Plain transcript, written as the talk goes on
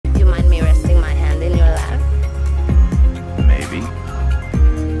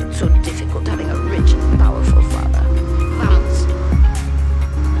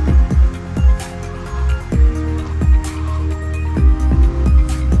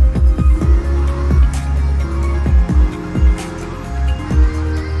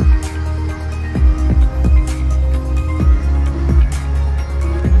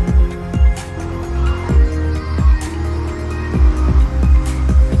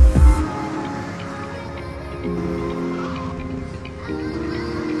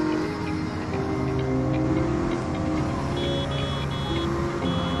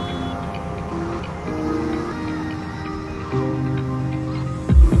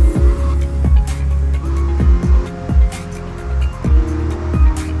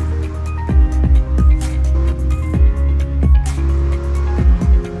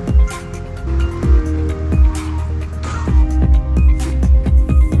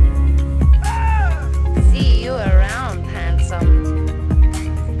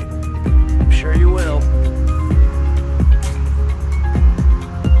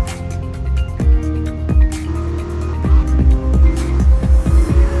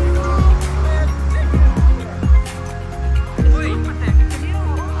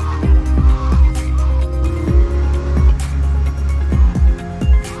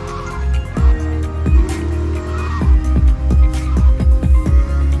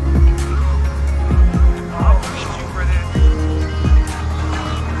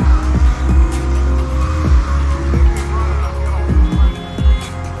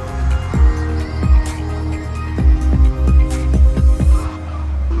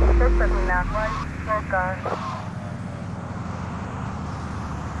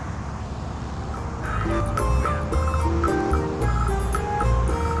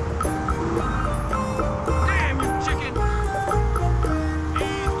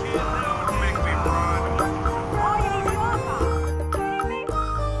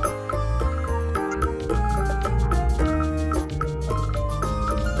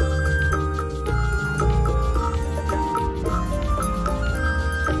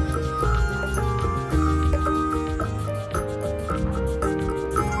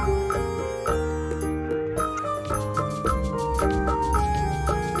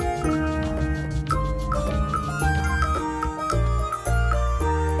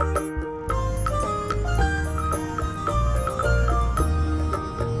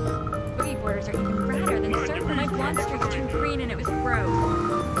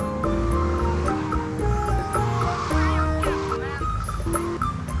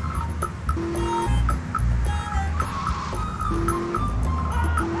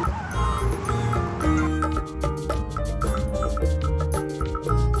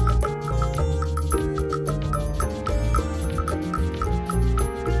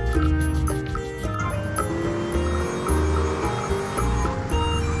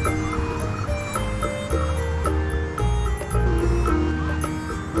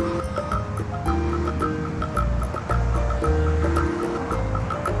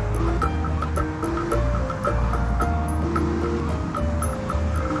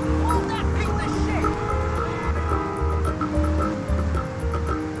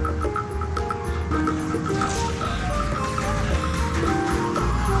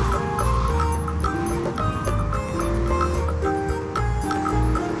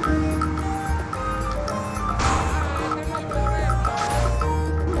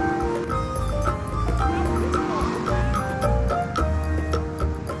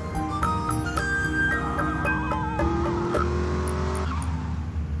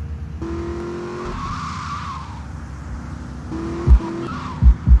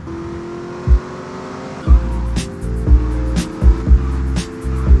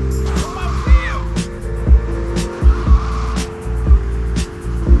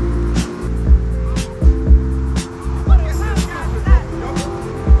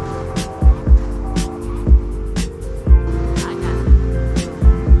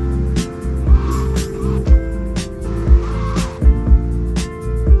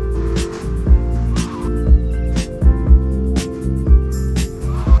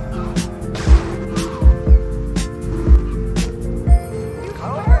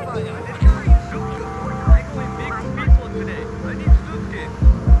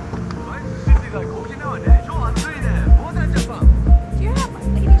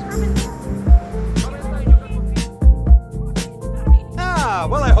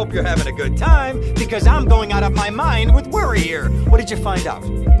hope you're having a good time, because I'm going out of my mind with worry here. What did you find out?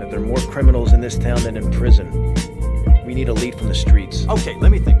 That there are more criminals in this town than in prison. We need a lead from the streets. Okay,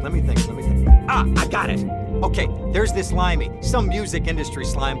 let me think. Ah, I got it. Okay, there's this limey, some music industry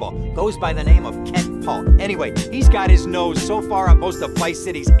slimeball. Goes by the name of Kent Paul. Anyway, he's got his nose so far up most of Vice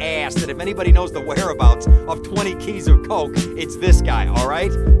City's ass that if anybody knows the whereabouts of 20 keys of coke, it's this guy, all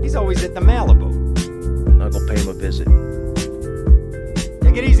right? He's always at the Malibu. I'll go pay him a visit.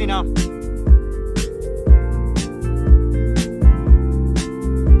 Take it easy now.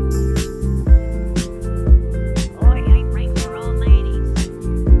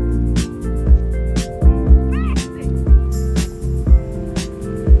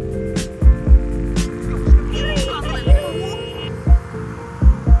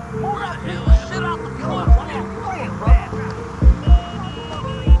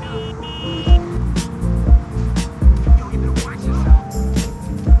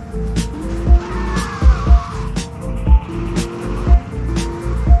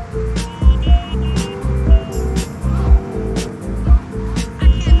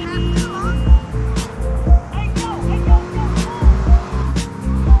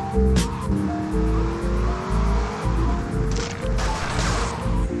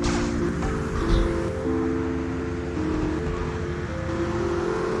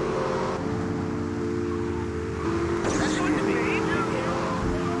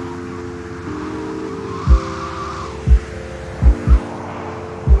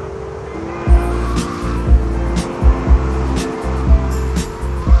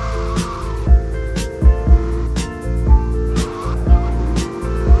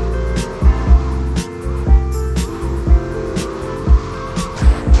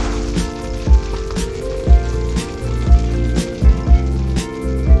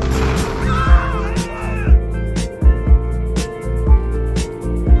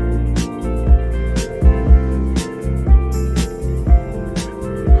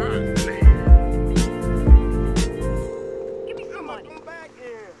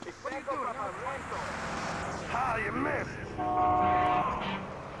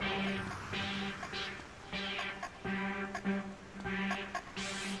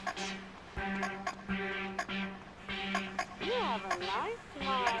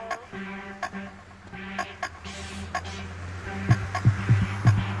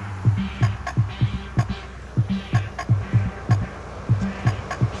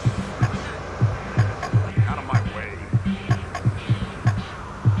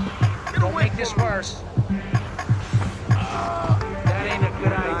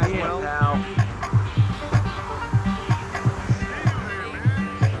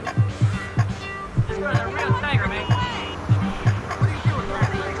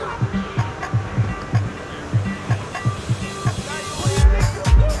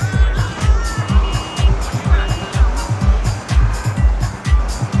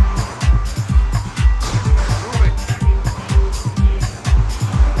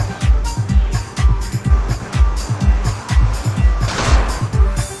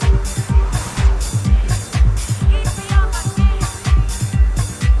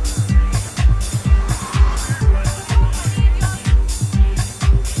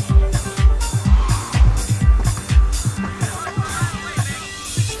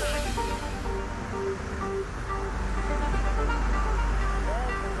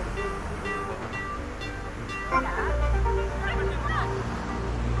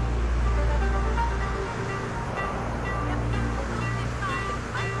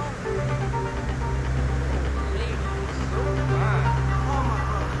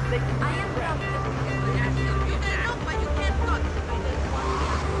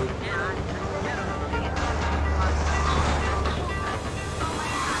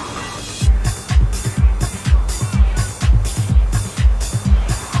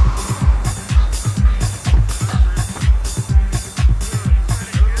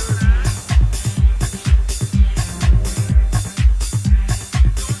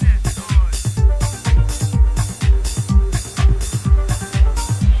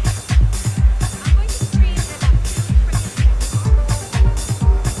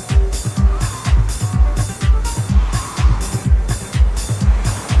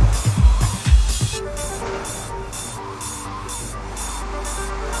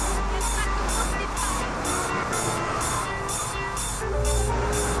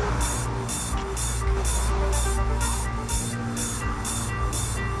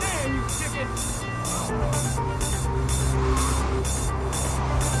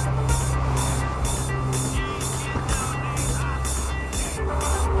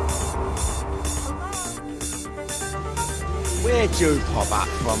 Where'd you pop up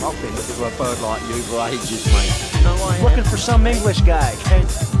from? I've been looking for a bird like you for ages, mate. No, I Looking for some English guy. Kent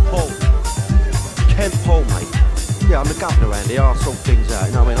Paul. Kent Paul, mate. Yeah, I'm the governor around here. I'll sort things out.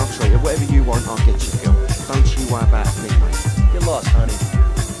 You know what I mean? I'll treat you. Whatever you want, I'll get you, girl. Don't you worry about me, mate. Get lost, honey.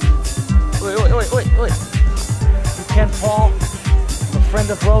 Wait. You Ken Paul? I'm a friend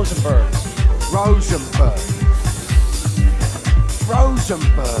of Rosenberg's. Rosenberg.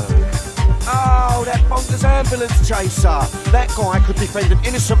 Oh, that bonkers ambulance chaser. That guy could defend an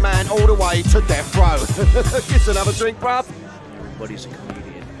innocent man all the way to death row. Just another drink, bruv. But he's a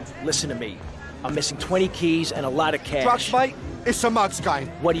comedian. Listen to me. I'm missing 20 keys and a lot of cash. Drugs, mate? It's a mugs game.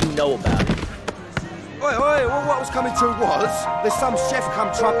 What do you know about it? Wait, well, what was coming to was, there's some chef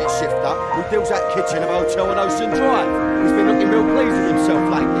come trumpet shifter who deals out kitchen of a hotel on Ocean Drive. He's been looking real pleased with himself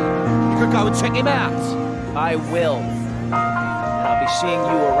lately. You could go and check him out. I will. And I'll be seeing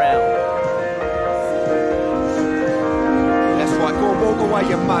you around. That's right, go and walk away,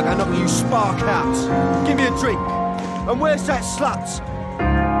 you mug. I knock you spark out. Give me a drink. And where's that slut?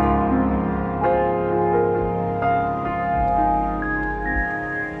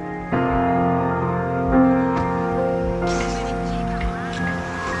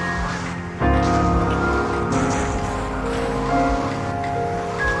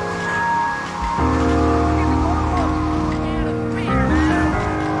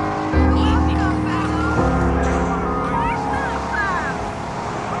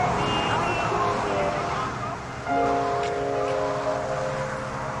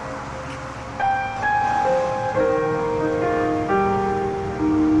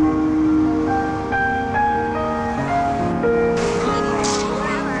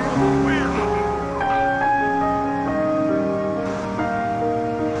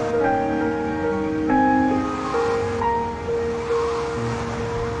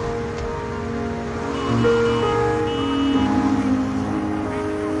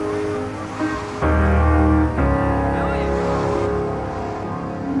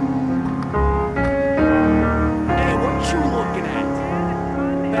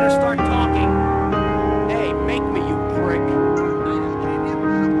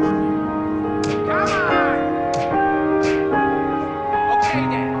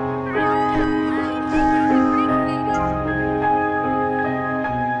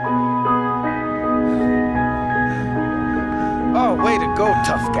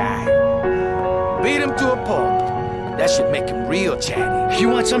 Tough guy. Beat him to a pulp. That should make him real chatty. You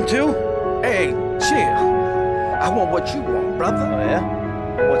want some too? Hey, chill. I want what you want, brother. Oh,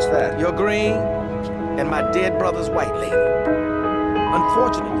 yeah? What's that? Your green and my dead brother's white lady.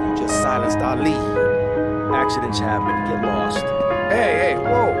 Unfortunately, you just silenced our lead. Accidents happen. Get lost. Hey,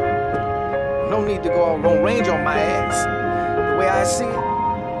 whoa. No need to go all long range on my ass. The way I see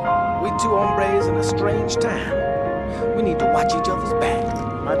it, we two hombres in a strange town. We need to watch each other's back.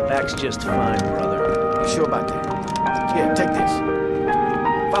 My back's just fine, brother. You sure about that? Here, take this.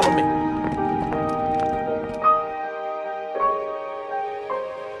 Follow me.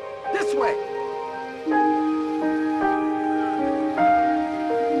 This way.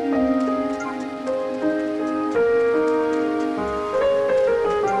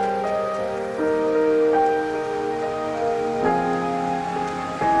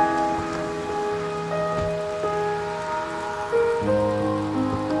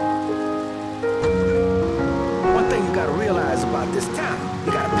 About this town,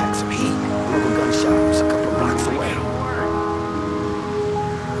 you gotta pack some heat. Local gun shop's a couple of blocks away.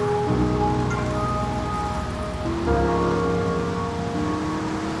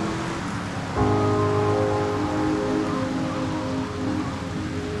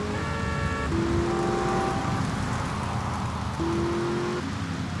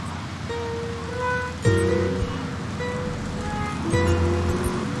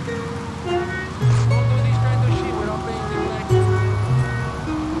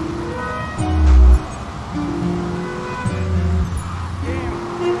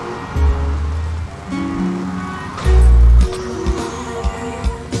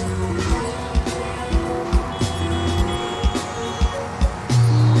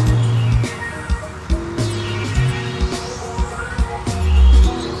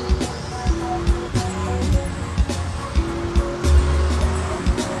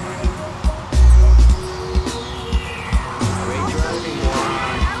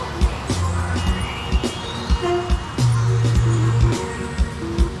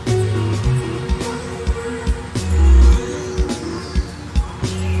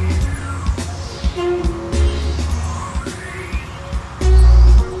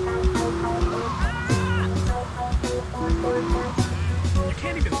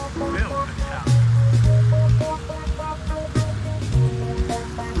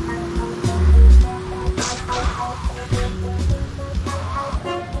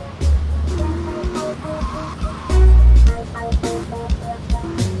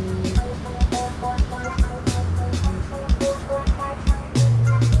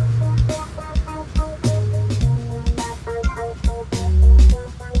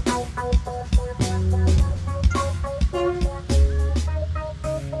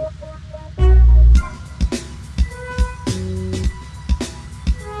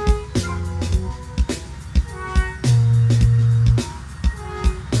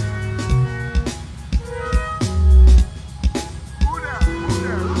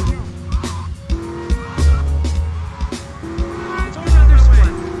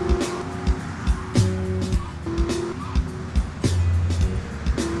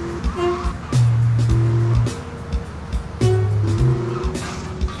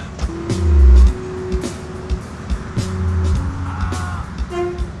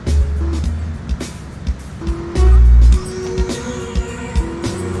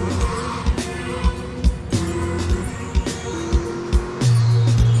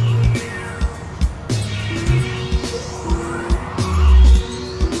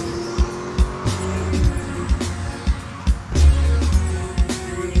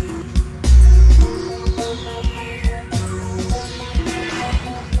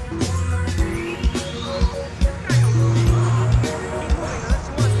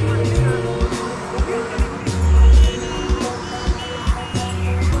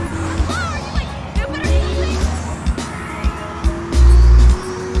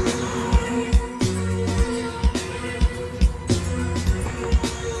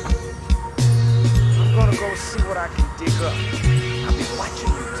 see what I can dig up.